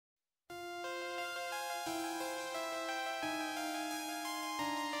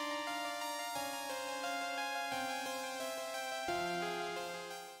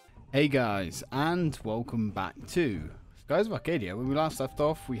Hey guys, and welcome back to Guys of Arcadia. When we last left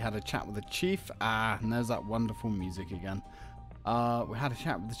off, we had a chat with the chief. And there's that wonderful music again. We had a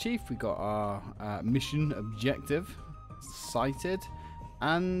chat with the chief. We got our mission objective sighted,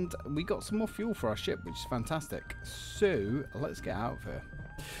 and we got some more fuel for our ship, which is fantastic. So let's get out of here.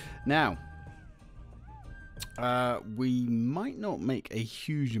 Now, we might not make a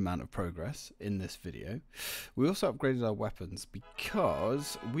huge amount of progress in this video. We also upgraded our weapons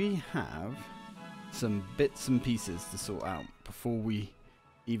because we have some bits and pieces to sort out before we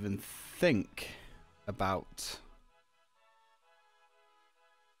even think about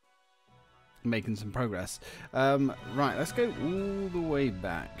making some progress. Right, let's go all the way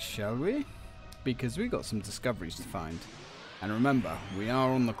back, shall we? Because we got some discoveries to find. And remember, we are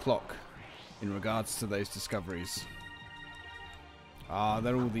on the clock in regards to those discoveries.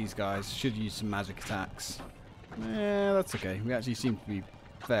 They're all these guys. Should use some magic attacks. That's okay. We actually seem to be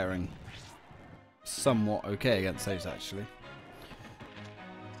faring somewhat okay against those, actually.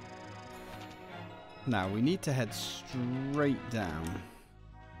 Now, we need to head straight down.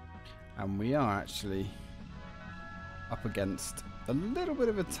 And we are actually up against a little bit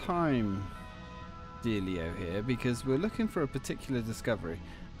of a time dealio here, because we're looking for a particular discovery.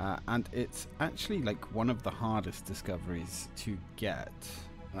 And it's actually like one of the hardest discoveries to get.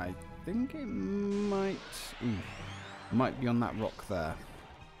 And I think it might be on that rock there.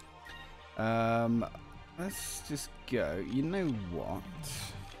 Let's just go. You know what?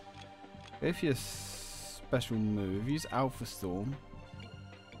 If your special move, use Alpha Storm.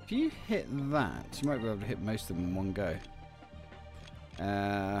 If you hit that, you might be able to hit most of them in one go.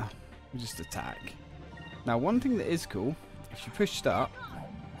 Just attack. Now, one thing that is cool, if you push start,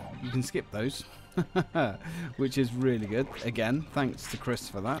 you can skip those, which is really good. Again, thanks to Chris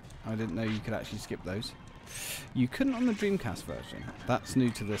for that. I didn't know you could actually skip those. You couldn't on the Dreamcast version. That's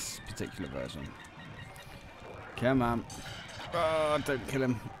new to this particular version. Come on. Oh, don't kill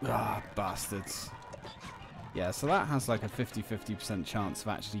him. Bastards. Yeah, so that has like a 50% chance of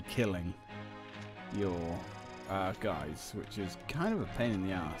actually killing your guys, which is kind of a pain in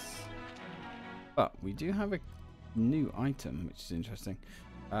the ass. But we do have a new item, which is interesting.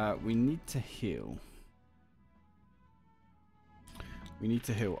 We need to heal. We need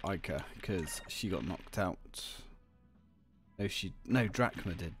to heal Ica because she got knocked out. No,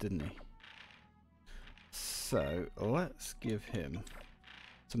 Drachma did, didn't he? So let's give him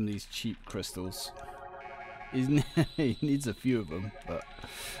some of these cheap crystals. He needs a few of them, but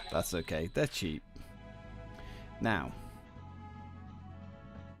that's okay. They're cheap. Now,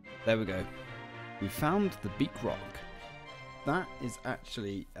 there we go. We found the Beak Rock. That is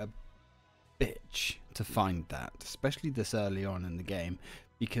actually a bitch to find that, especially this early on in the game,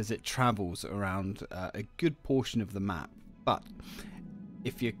 because it travels around a good portion of the map. But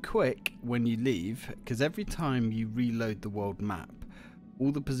if you're quick when you leave, because every time you reload the world map,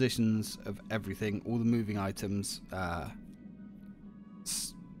 all the positions of everything, all the moving items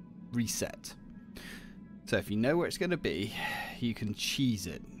reset. So if you know where it's going to be, you can cheese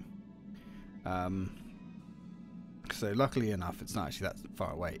it. So luckily enough, it's not actually that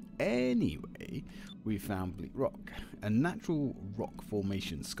far away. Anyway, we found Bleak Rock, a natural rock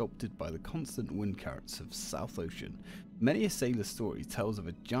formation sculpted by the constant wind currents of South Ocean. Many a sailor story tells of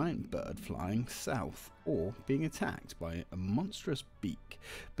a giant bird flying south or being attacked by a monstrous beak,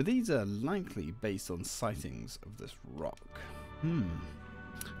 but these are likely based on sightings of this rock.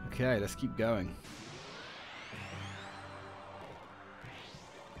 Okay, let's keep going.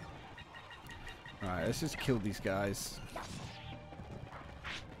 Alright, let's just kill these guys.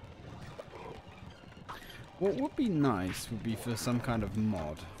 What would be nice would be for some kind of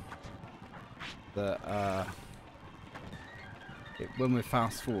mod that when we're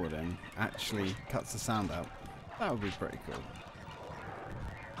fast forwarding actually cuts the sound out. That would be pretty cool.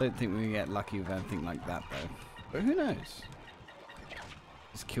 Don't think we can get lucky with anything like that though. But who knows?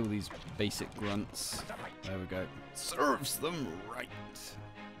 Just kill these basic grunts. There we go. Serves them right.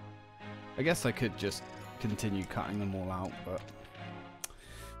 I guess I could just continue cutting them all out, but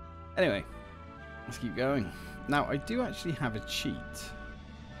anyway, let's keep going. Now, I do actually have a cheat,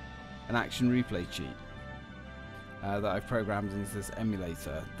 an action replay cheat, that I've programmed into this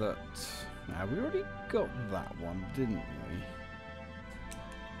emulator that, we already got that one, didn't we?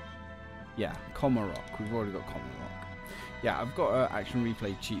 Yeah, Comma Rock. We've already got Comma Rock. Yeah, I've got an action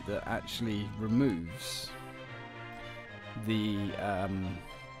replay cheat that actually removes the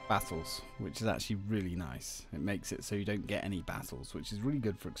battles, which is actually really nice. It makes it so you don't get any battles, which is really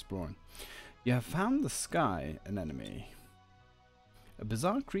good for exploring. You have found the sky an enemy. A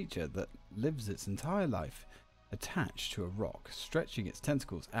bizarre creature that lives its entire life attached to a rock, stretching its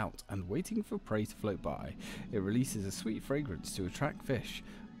tentacles out and waiting for prey to float by. It releases a sweet fragrance to attract fish,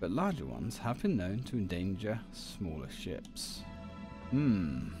 but larger ones have been known to endanger smaller ships.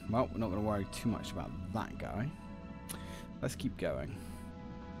 Well, we're not going to worry too much about that guy. Let's keep going.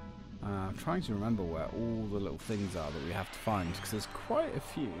 I'm trying to remember where all the little things are that we have to find, because there's quite a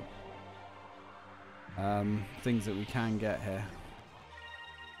few things that we can get here.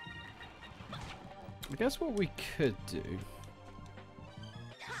 I guess what we could do,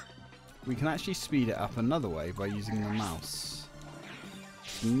 we can actually speed it up another way by using the mouse.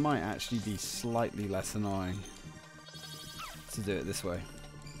 It might actually be slightly less annoying to do it this way.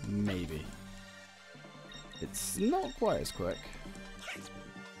 Maybe. It's not quite as quick.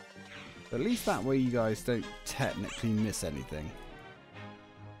 But at least that way you guys don't technically miss anything.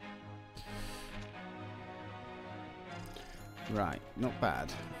 Right, not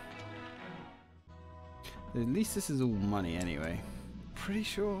bad. At least this is all money anyway. Pretty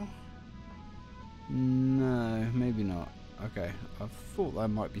sure? No, maybe not. Okay, I thought there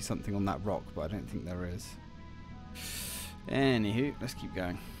might be something on that rock, but I don't think there is. Anywho, let's keep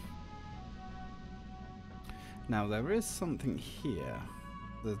going. Now there is something here.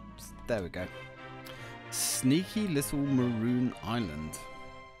 There we go. Sneaky little maroon island.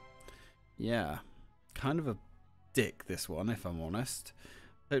 Yeah, kind of a dick this one, if I'm honest.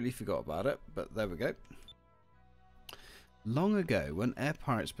 Totally forgot about it, but there we go. Long ago, when air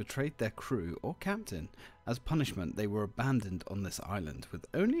pirates betrayed their crew or captain, as punishment they were abandoned on this island with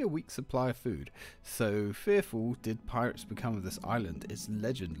only a week's supply of food. So fearful did pirates become of this island, its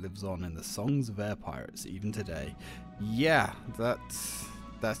legend lives on in the songs of air pirates even today. Yeah, that's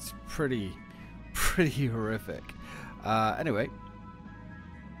pretty horrific. Anyway,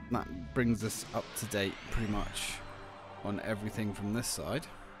 that brings us up to date pretty much on everything from this side.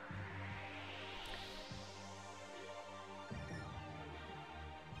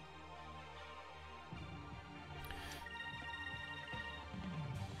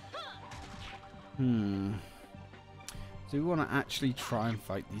 Do we want to actually try and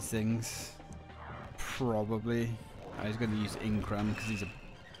fight these things? Probably. I was going to use Incram because he's a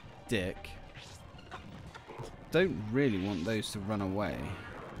dick. Don't really want those to run away,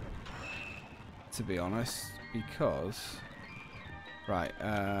 to be honest, because... Right,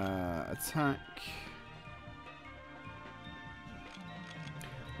 attack...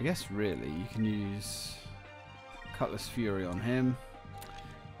 I guess really you can use Cutlass Fury on him,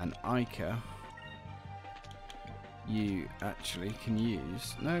 and Ica you actually can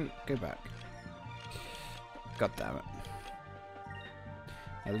use... No, go back. God damn it.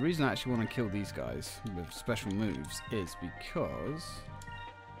 Now the reason I actually want to kill these guys with special moves is because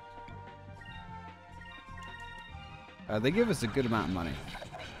they give us a good amount of money.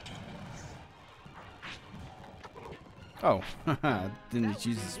 Oh, didn't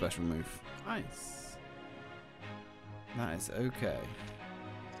use a special move. Nice. That is okay.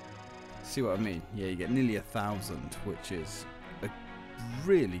 See what I mean? Yeah, you get nearly 1,000, which is a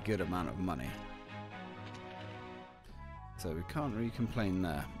really good amount of money. So we can't really complain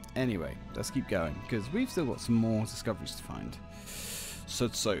there. Anyway, let's keep going, because we've still got some more discoveries to find.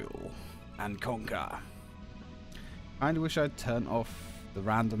 Set sail and conquer. Kinda wish I'd turn off the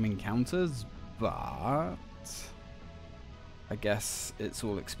random encounters, but I guess it's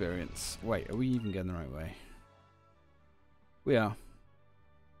all experience. Wait, are we even going the right way? We are.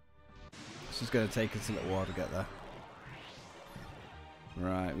 It's going to take us a little while to get there.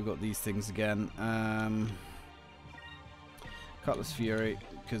 Right, we've got these things again. Cutlass Fury,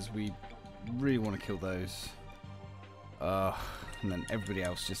 because we really want to kill those. And then everybody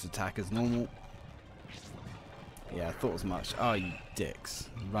else just attack as normal. Yeah, I thought as much. Oh, you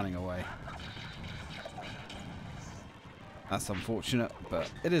dicks. Running away. That's unfortunate, but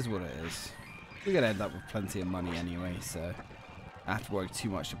it is what it is. We're going to end up with plenty of money anyway, so I have to worry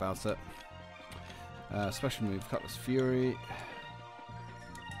too much about it. Special move, Cutlass Fury.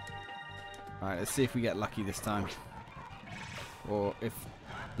 Alright, let's see if we get lucky this time. Or if...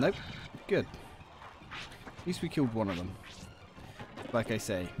 Nope. Good. At least we killed one of them. Like I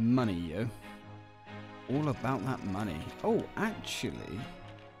say, money, yo. All about that money. Oh, actually...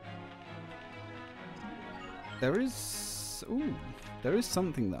 There is... Ooh. There is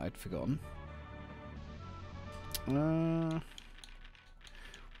something that I'd forgotten.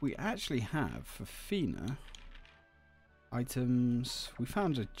 We actually have, for Fina, items... We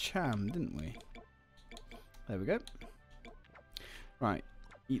found a cham, didn't we? There we go. Right,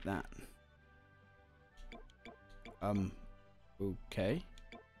 eat that. Okay.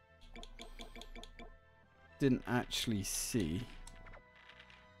 Didn't actually see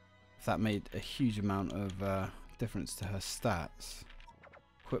if that made a huge amount of difference to her stats.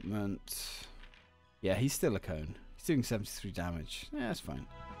 Equipment. Yeah, he's still a cone. He's doing 73 damage. Yeah, that's fine.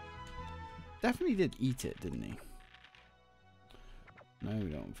 Definitely did eat it, didn't he? No, we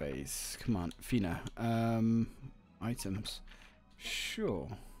don't phase. Come on, Fina. Items. Sure.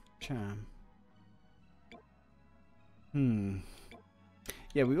 Charm.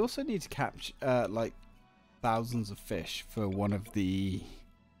 Yeah, we also need to capture like thousands of fish for one of the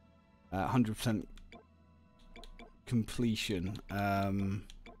 100% completion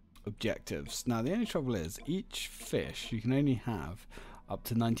objectives. Now, the only trouble is each fish you can only have up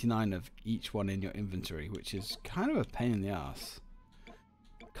to 99 of each one in your inventory, which is kind of a pain in the ass.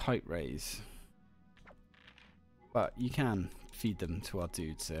 Kite rays. But you can feed them to our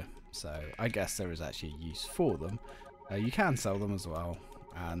dudes here, so I guess there is actually a use for them. You can sell them as well,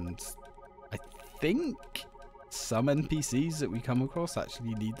 and I think some NPCs that we come across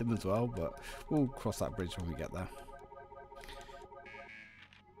actually need them as well, but we'll cross that bridge when we get there.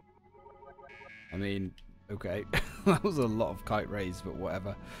 I mean, okay, that was a lot of kite rays, but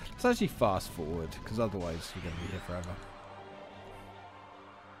whatever. Let's actually fast forward, because otherwise we're going to be here forever.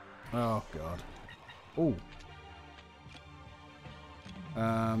 Oh, God. Oh.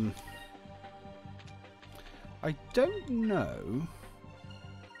 I don't know.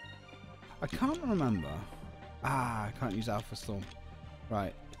 I can't remember. Ah, I can't use Alpha Storm.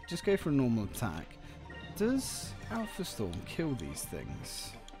 Right, just go for a normal attack. Does Alpha Storm kill these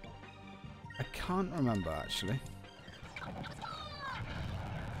things? I can't remember, actually.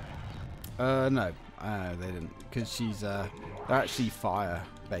 No, they didn't, because she's they're actually fire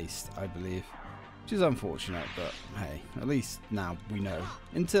based, I believe, which is unfortunate, but hey, at least now we know,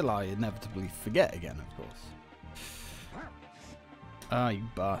 until I inevitably forget again, of course. Ah, you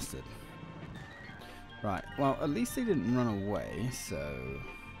bastard. Right, well, at least they didn't run away, so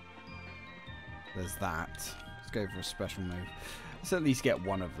there's that. Let's go for a special move. Let's at least get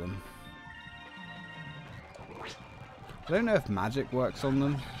one of them. I don't know if magic works on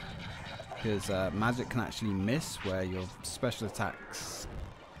them, because magic can actually miss where your special attacks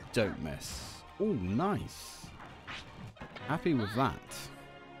don't miss. Oh, nice. Happy with that.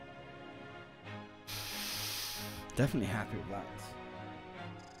 Definitely happy with that.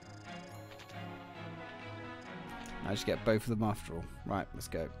 I just get both of them after all. Right, let's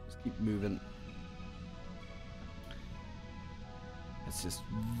go. Let's keep moving. It's just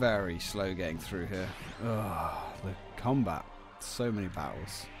very slow getting through here. Ugh, the combat. So many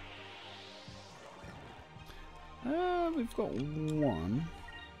battles. We've got one.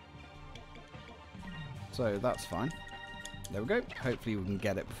 So that's fine. There we go. Hopefully we can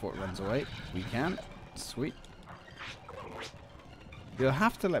get it before it runs away. We can. Sweet. You'll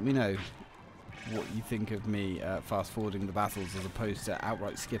have to let me know what you think of me fast forwarding the battles as opposed to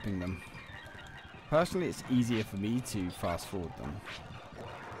outright skipping them. Personally, it's easier for me to fast forward them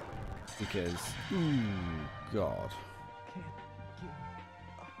because, God,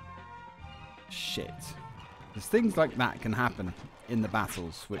 shit. There's things like that can happen in the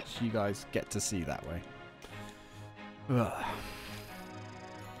battles, which you guys get to see that way. Ugh.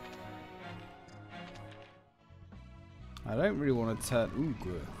 I don't really want to turn. Ooh,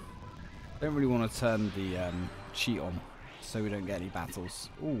 good. I don't really want to turn the cheat on, so we don't get any battles.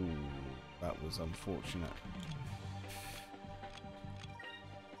 Ooh, that was unfortunate.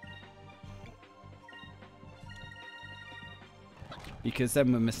 Because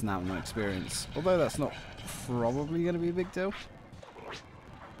then we're missing out on experience. Although that's not probably going to be a big deal.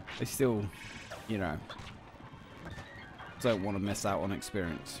 I still, you know, don't want to miss out on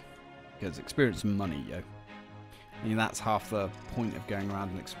experience. Because experience is money, yo. I mean, that's half the point of going around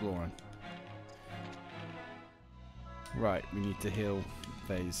and exploring. Right, we need to heal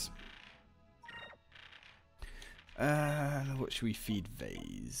Vase. What should we feed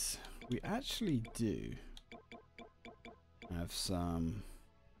Vase? We actually do have some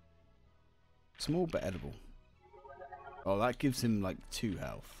small but edible. Oh, that gives him like 2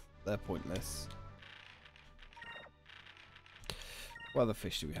 health. They're pointless. What other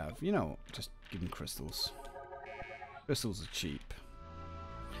fish do we have? You know what? Just give him crystals. Crystals are cheap.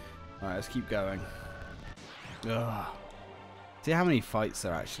 Alright, let's keep going. Ugh. See how many fights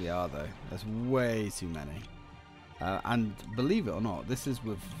there actually are, though. There's way too many. And believe it or not, this is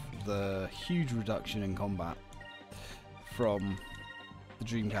with the huge reduction in combat from the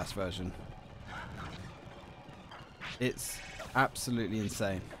Dreamcast version. It's absolutely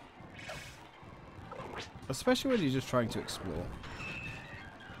insane. Especially when you're just trying to explore.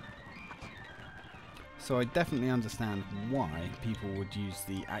 So I definitely understand why people would use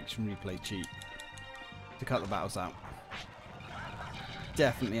the action replay cheat to cut the battles out.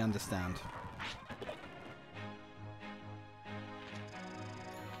 Definitely understand.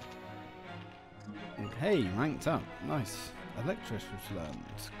 Hey, ranked up. Nice. Electrician was learned.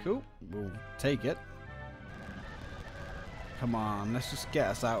 Cool. We'll take it. Come on, let's just get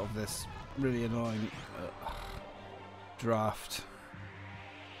us out of this really annoying draft.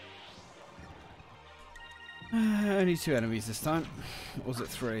 Only 2 enemies this time. Or was it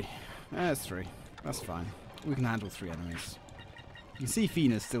 3? It's 3. That's fine. We can handle 3 enemies. You can see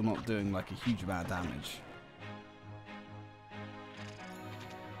Fina's still not doing like a huge amount of damage.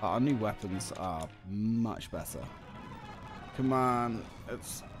 But our new weapons are much better. Come on,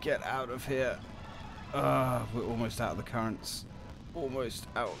 let's get out of here. We're almost out of the currents. Almost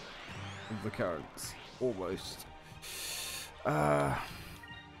out of the currents. Almost.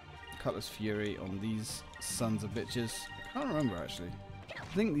 Cutlass Fury on these sons of bitches. I can't remember actually. I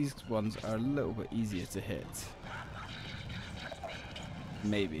think these ones are a little bit easier to hit.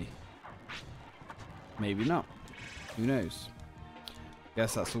 Maybe. Maybe not. Who knows?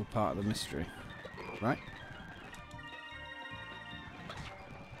 Guess that's all part of the mystery. Right?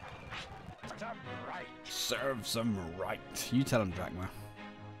 Serve some right. You tell him, Drachma.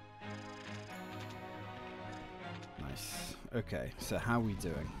 Nice. Okay, so how are we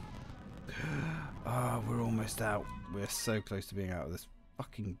doing? We're almost out. We're so close to being out of this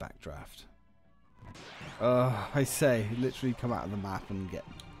fucking backdraft. I say, literally come out of the map and get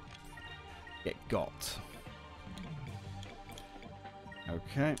got.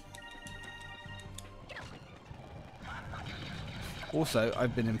 Okay. Also,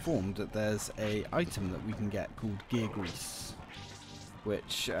 I've been informed that there's a item that we can get called Gear Grease,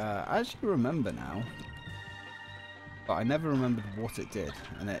 which I actually remember now, but I never remembered what it did,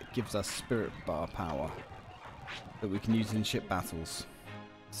 and it gives us Spirit Bar power that we can use in ship battles.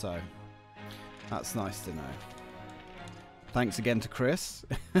 So, that's nice to know. Thanks again to Chris,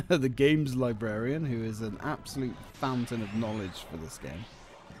 the games librarian, who is an absolute fountain of knowledge for this game.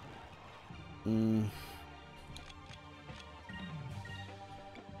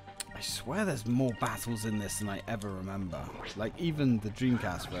 I swear there's more battles in this than I ever remember. Like, even the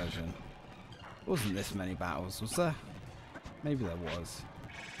Dreamcast version. Wasn't this many battles, was there? Maybe there was.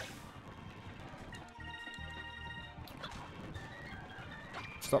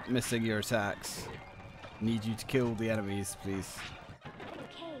 Stop missing your attacks. Need you to kill the enemies, please.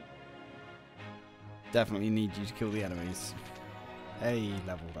 Okay. Definitely need you to kill the enemies. Hey,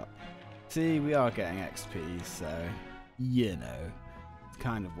 leveled up. See, we are getting XP, so, you know.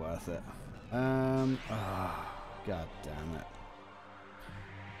 Kind of worth it. God damn it.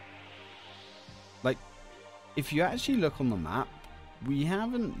 Like, if you actually look on the map, we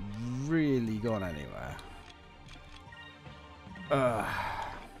haven't really gone anywhere.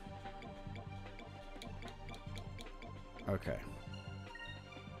 Okay.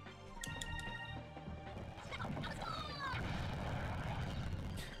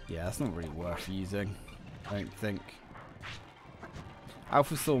 Yeah, that's not really worth using, I don't think.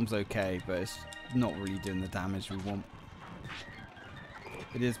 Alpha Storm's okay, but it's not really doing the damage we want.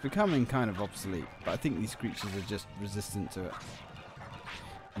 It is becoming kind of obsolete, but I think these creatures are just resistant to it.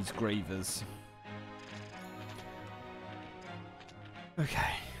 These Gravers.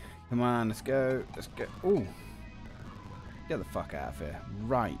 Okay. Come on, let's go. Let's go. Ooh. Get the fuck out of here.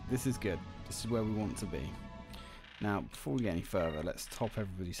 Right, this is good. This is where we want to be. Now, before we get any further, let's top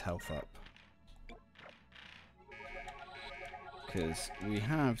everybody's health up. Because we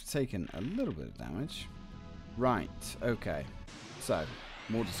have taken a little bit of damage. Right, okay. So,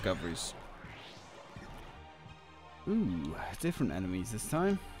 more discoveries. Ooh, different enemies this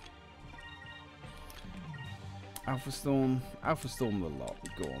time. Alpha Storm the lot,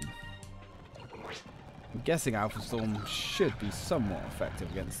 gone. I'm guessing Alpha Storm should be somewhat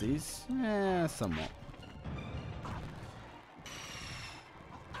effective against these. Yeah, somewhat.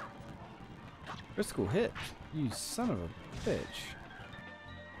 Critical hit, you son of a bitch.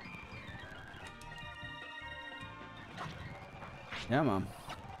 Yeah, man.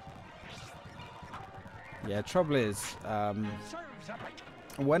 Yeah, trouble is,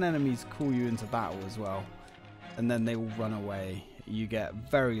 when enemies call you into battle as well, and then they all run away, you get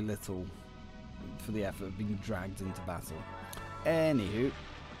very little for the effort of being dragged into battle. Anywho,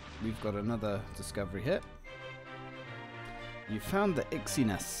 we've got another discovery hit. You found the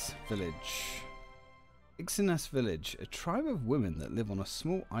Ixiness village. Ixiness village, a tribe of women that live on a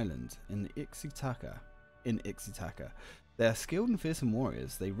small island in Ixitaka. They are skilled and fearsome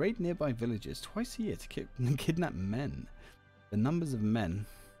warriors. They raid nearby villages twice a year to kidnap men. The numbers of men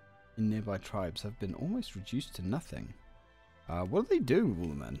in nearby tribes have been almost reduced to nothing. What are they doing with all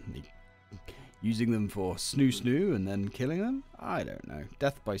the men? Using them for snoo and then killing them? I don't know.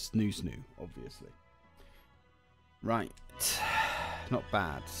 Death by snoo, obviously. Right. Not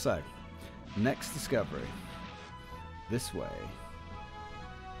bad. So, Next discovery. This way.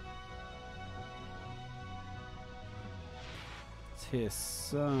 It's here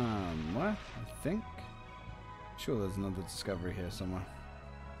somewhere, I think. Sure there's another discovery here somewhere.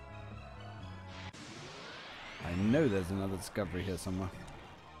 I know there's another discovery here somewhere.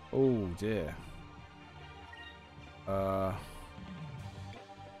 Oh dear.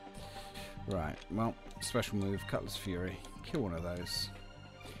 Right, well, special move, Cutlass Fury. Kill one of those.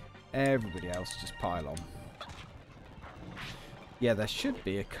 Everybody else just pile on. Yeah, there should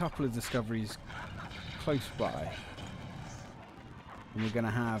be a couple of discoveries close by. And we're going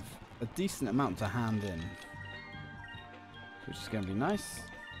to have a decent amount to hand in. Which is going to be nice.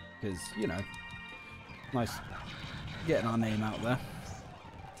 Because, you know, nice getting our name out there.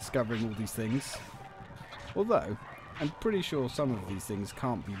 Discovering all these things. Although, I'm pretty sure some of these things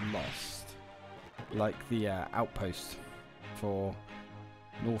can't be lost. Like the outpost for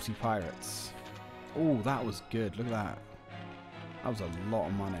naughty pirates. Oh, that was good. Look at that. That was a lot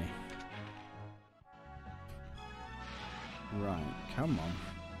of money. Right, come on.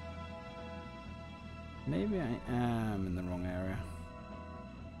 Maybe I am in the wrong area.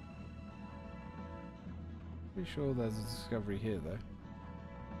 Pretty sure there's a discovery here, though.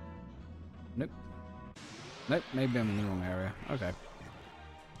 Nope. Nope, maybe I'm in the wrong area. Okay.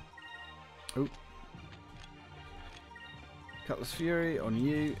 Oh. Cutlass Fury on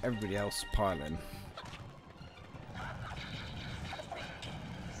you. Everybody else pile in.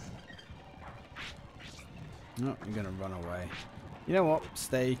 No, you're going to run away. You know what?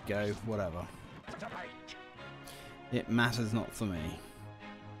 Stay, go, whatever. It matters not for me.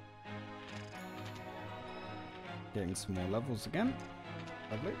 Getting some more levels again.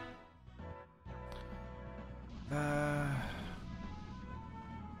 Lovely.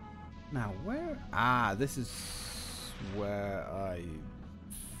 Now, where? Ah, this is where I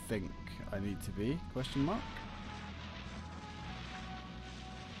think I need to be. Question mark?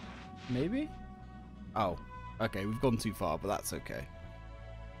 Maybe? Oh. Okay, we've gone too far, but that's okay.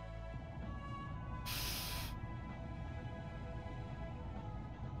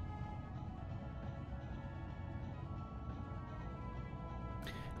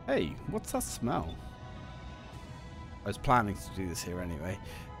 Hey, what's that smell? I was planning to do this here anyway.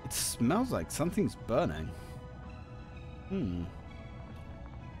 It smells like something's burning.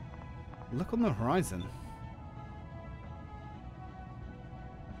 Look on the horizon.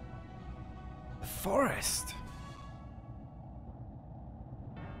 The forest.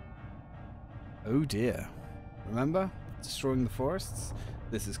 Oh dear. Remember? Destroying the forests?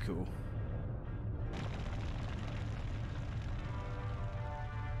 This is cool.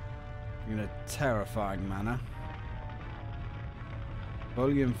 In a terrifying manner.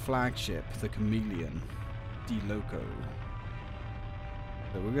 Volume flagship, the Chameleon. D-Loco.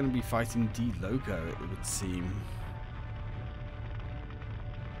 So we're going to be fighting D-Loco, it would seem.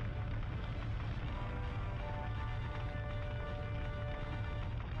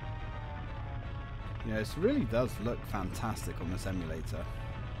 Yeah, this really does look fantastic on this emulator.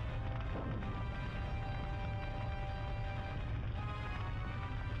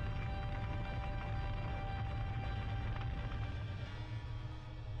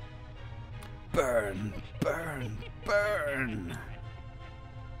 Burn, burn, burn!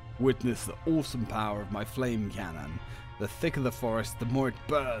 Witness the awesome power of my flame cannon. The thicker the forest, the more it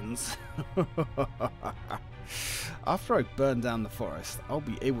burns. After I burn down the forest, I'll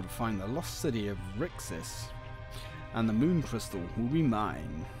be able to find the lost city of Rixis, and the moon crystal will be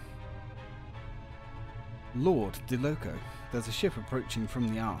mine. Lord DeLoco, there's a ship approaching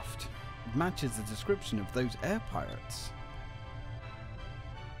from the aft. It matches the description of those air pirates.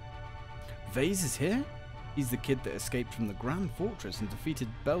 Vase is here? He's the kid that escaped from the Grand Fortress and defeated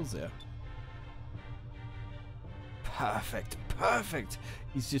Belzir. Perfect, perfect!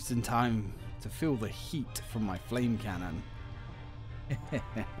 He's just in time to feel the heat from my flame cannon.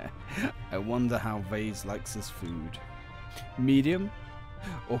 I wonder how Vase likes his food. Medium?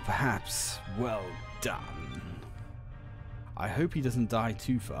 Or perhaps well done. I hope he doesn't die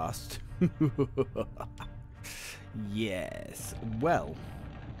too fast. Yes, well.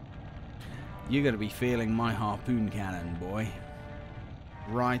 You're going to be feeling my harpoon cannon, boy.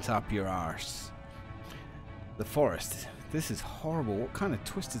 Right up your arse. The forest. This is horrible. What kind of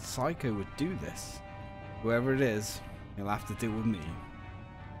twisted psycho would do this? Whoever it is, he'll have to deal with me.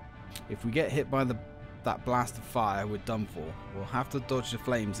 If we get hit by that blast of fire, we're done for. We'll have to dodge the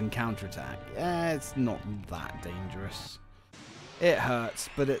flames and counterattack. Yeah, it's not that dangerous. It hurts,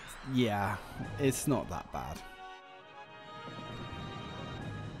 but it's not that bad.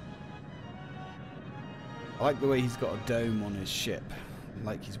 I like the way he's got a dome on his ship.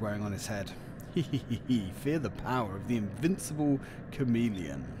 like he's wearing on his head. Fear the power of the invincible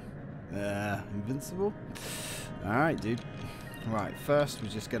chameleon. Invincible? Alright, dude. Right, first we're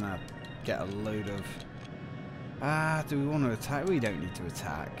just gonna get a load of... do we want to attack? We don't need to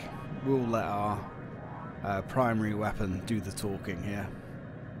attack. We'll let our primary weapon do the talking here.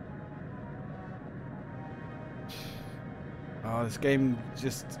 Oh, this game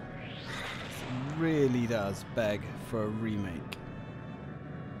just really does beg for a remake.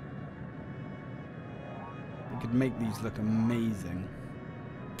 We could make these look amazing.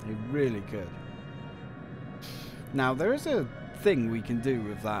 They really could. Now, there is a thing we can do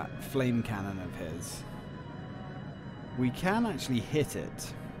with that flame cannon of his. We can actually hit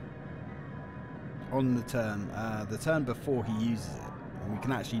it on the turn before he uses it, and we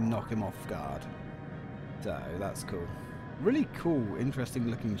can actually knock him off guard. So that's cool. Really cool, interesting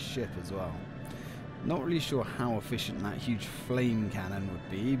looking ship as well. Not really sure how efficient that huge flame cannon would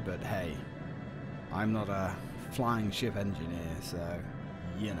be, but hey, I'm not a flying ship engineer, so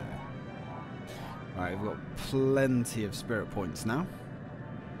you know. Right, we've got plenty of spirit points now.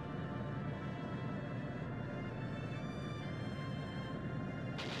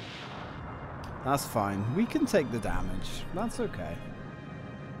 That's fine. We can take the damage. That's okay.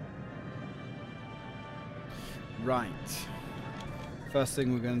 Right. First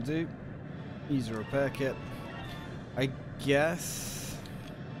thing we're going to do, use a repair kit. I guess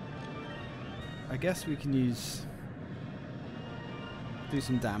we can do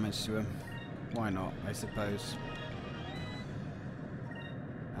some damage to him. Why not, I suppose.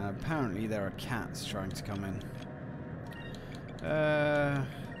 Apparently there are cats trying to come in.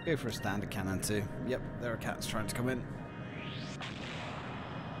 Go for a standard cannon too. Yep, there are cats trying to come in.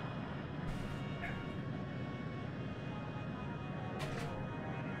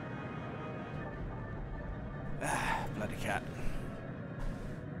 Bloody cat.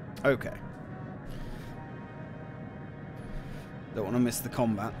 Okay. Don't want to miss the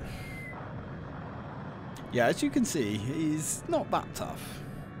combat. Yeah, as you can see, he's not that tough.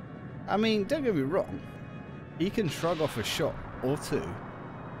 I mean, don't get me wrong. He can shrug off a shot or two,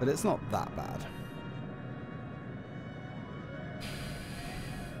 but it's not that bad.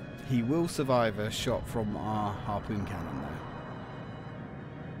 He will survive a shot from our harpoon cannon though.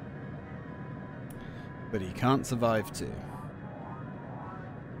 But he can't survive two.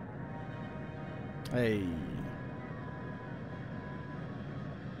 Hey.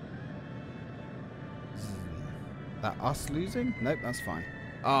 That us losing? Nope, that's fine.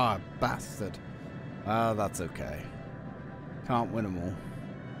 Ah, bastard. Ah, that's okay. Can't win them all.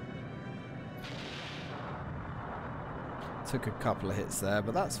 Took a couple of hits there,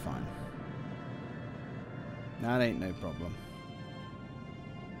 but that's fine. That ain't no problem.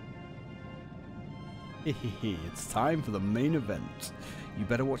 It's time for the main event. You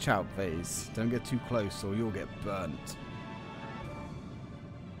better watch out, Vase. Don't get too close or you'll get burnt.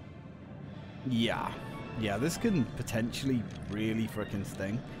 Yeah. Yeah, this can potentially really frickin'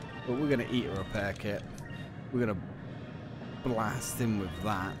 sting. But we're going to eat a repair kit. We're going to blast him with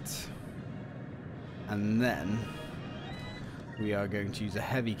that. And then we are going to use a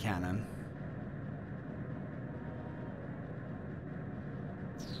heavy cannon.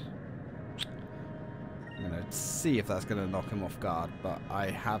 I'm going to see if that's going to knock him off guard, but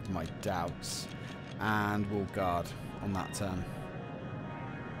I have my doubts. And we'll guard on that turn.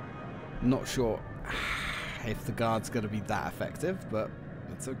 Not sure if the guard's going to be that effective, but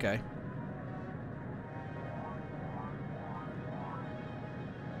it's okay.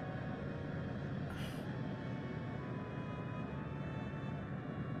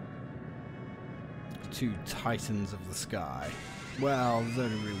 Two titans of the sky. Well, there's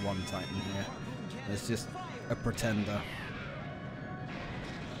only really one titan here. There's just a pretender.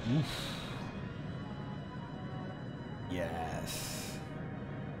 Oof. Yes.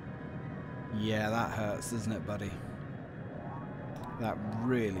 Yeah, that hurts, doesn't it, buddy? That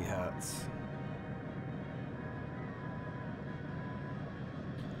really hurts.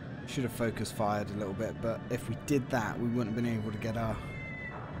 Should have focus fired a little bit, but if we did that, we wouldn't have been able to get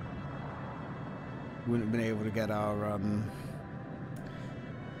our...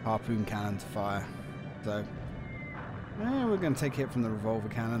 harpoon cannon to fire. So, yeah, we're going to take a hit from the revolver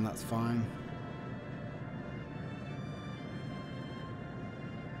cannon, that's fine.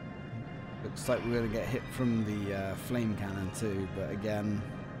 Looks like we're going to get hit from the flame cannon too, but again,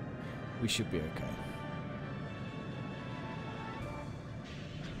 we should be okay.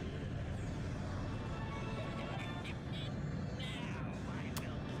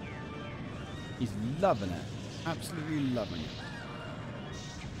 He's loving it. Absolutely loving it.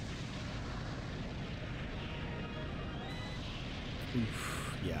 Oof.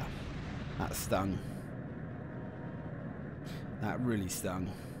 Yeah, that stung. That really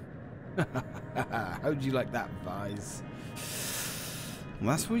stung. How'd you like that, Vise?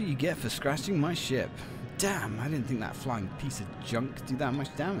 Well, that's what you get for scratching my ship. Damn, I didn't think that flying piece of junk could do that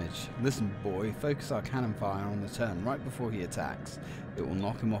much damage. Listen, boy, focus our cannon fire on the turn right before he attacks. It will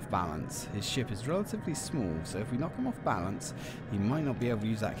knock him off balance. His ship is relatively small, so if we knock him off balance, he might not be able to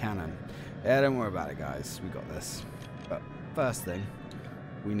use that cannon. Yeah, don't worry about it, guys. We got this. But first thing,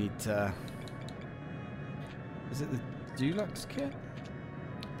 we need to... Is it the Deluxe kit?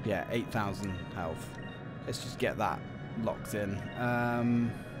 Yeah, 8,000 health. Let's just get that locked in.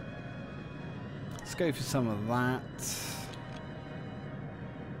 Let's go for some of that.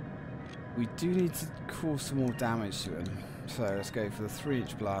 We do need to cause some more damage to him. So let's go for the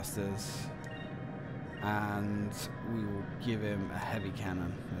 3-inch blasters. And we will give him a heavy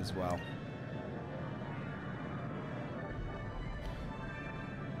cannon as well.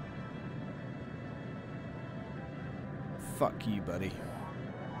 Fuck you, buddy.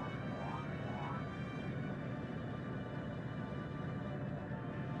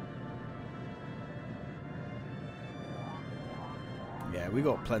 Yeah, we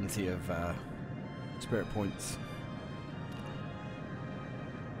got plenty of spirit points.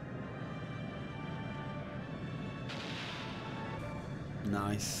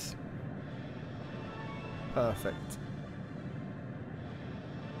 Nice. Perfect.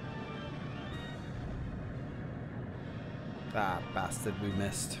 Ah, bastard, we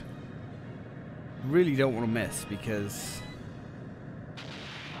missed. Really don't want to miss because...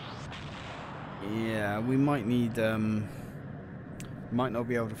 yeah, we might need... might not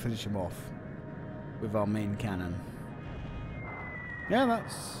be able to finish him off with our main cannon. Yeah,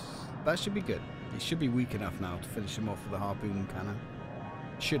 that should be good. It should be weak enough now to finish him off with a harpoon cannon.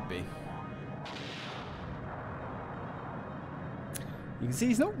 Should be. You can see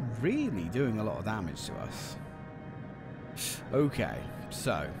he's not really doing a lot of damage to us. Okay,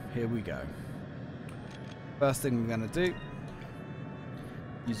 so here we go. First thing we're going to do,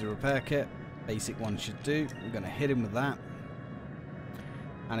 use a repair kit. Basic one should do. We're going to hit him with that.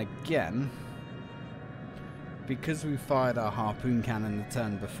 And again, because we fired our harpoon cannon the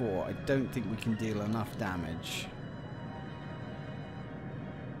turn before, I don't think we can deal enough damage.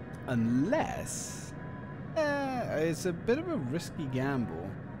 Unless... it's a bit of a risky gamble.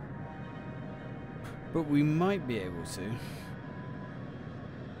 But we might be able to.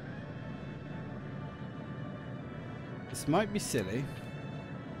 This might be silly.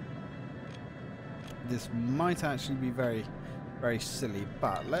 This might actually be very, very silly,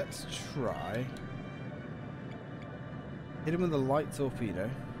 but let's try. Hit him with a light torpedo.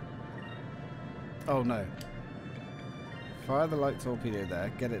 Oh no. Fire the light torpedo there,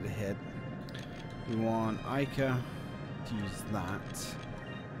 get it to hit. We want Ica to use that.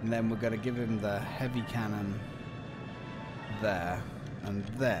 And then we're going to give him the heavy cannon there. And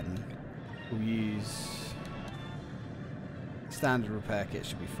then we'll use standard repair kit,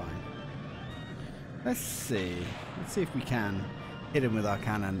 should be fine. Let's see. Let's see if we can hit him with our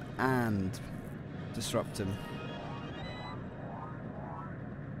cannon and disrupt him.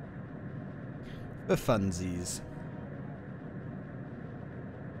 For funsies.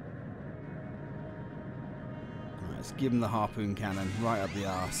 Let's give him the harpoon cannon right up the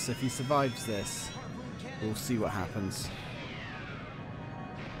arse. If he survives this, we'll see what happens.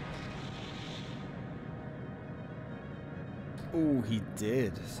 Oh, he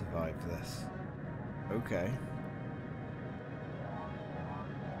did survive this. Okay.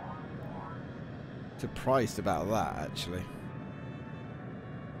 Surprised about that, actually.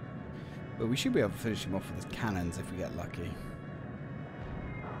 But we should be able to finish him off with his cannons if we get lucky.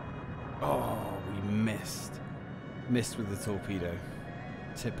 Oh, we missed. Missed with the torpedo.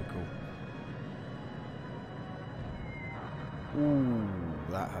 Typical. Ooh,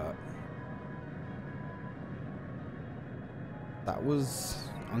 that hurt. That was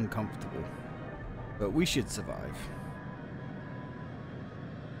uncomfortable. But we should survive.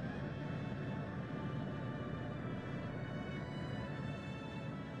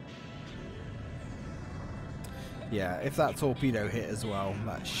 Yeah, if that torpedo hit as well,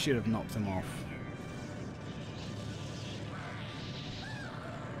 that should have knocked him off.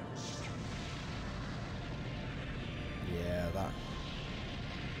 Yeah,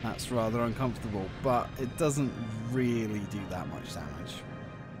 that's rather uncomfortable, but it doesn't really do that much damage.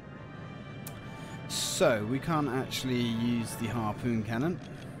 So, we can't actually use the harpoon cannon,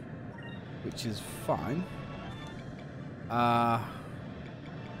 which is fine. Yeah,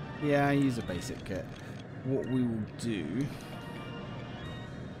 use a basic kit. What we will do,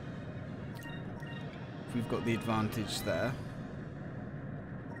 if we've got the advantage there,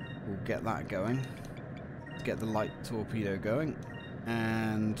 We'll get that going. Get the light torpedo going.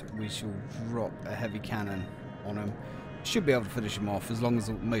 And we shall drop a heavy cannon on him. Should be able to finish him off as long as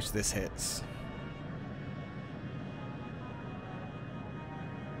most of this hits.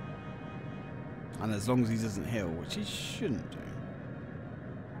 And as long as he doesn't heal, which he shouldn't do.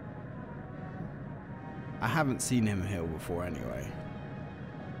 I haven't seen him heal before anyway.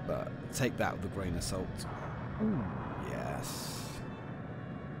 But take that with a grain of salt. Ooh, yes.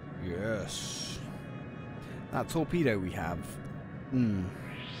 Yes. That torpedo we have.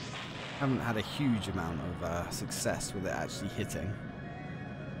 Haven't had a huge amount of success with it actually hitting.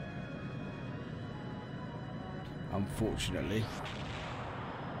 Unfortunately.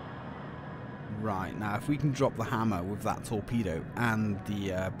 Right, now if we can drop the hammer with that torpedo and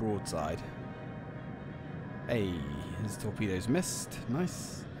the broadside. Hey, his torpedo's missed.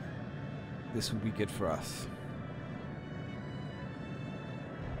 Nice. This would be good for us.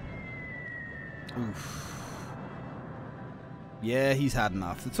 Oof. Yeah, he's had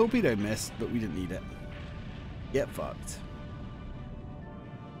enough. The torpedo missed, but we didn't need it. Get fucked.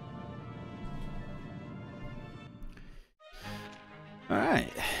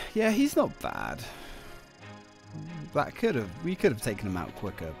 Alright. Yeah, he's not bad. We could have taken him out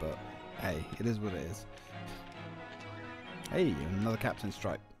quicker, but hey, it is what it is. Hey, another captain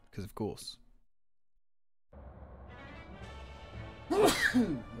strike, because of course.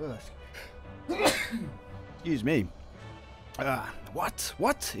 Excuse me. What?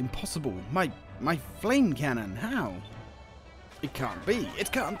 What? Impossible. My flame cannon. How? It can't be.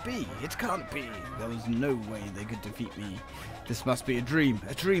 It can't be. It can't be. There was no way they could defeat me. This must be a dream.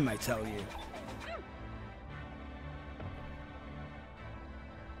 A dream, I tell you.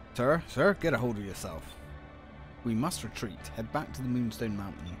 Sir, get a hold of yourself. We must retreat. Head back to the Moonstone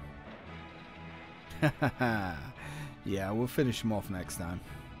Mountain. Yeah, we'll finish them off next time.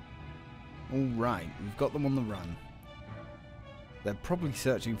 Alright, we've got them on the run. They're probably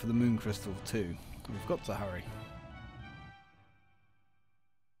searching for the moon crystal too. We've got to hurry.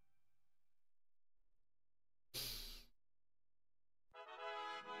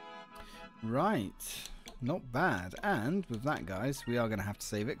 Right, not bad. And with that, guys, we are going to have to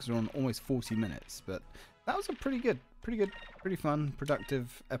save it because we're on almost 40 minutes. But that was a pretty fun,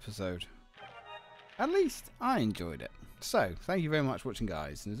 productive episode. At least I enjoyed it. So, thank you very much for watching,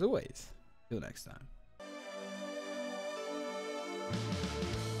 guys. And as always, till next time.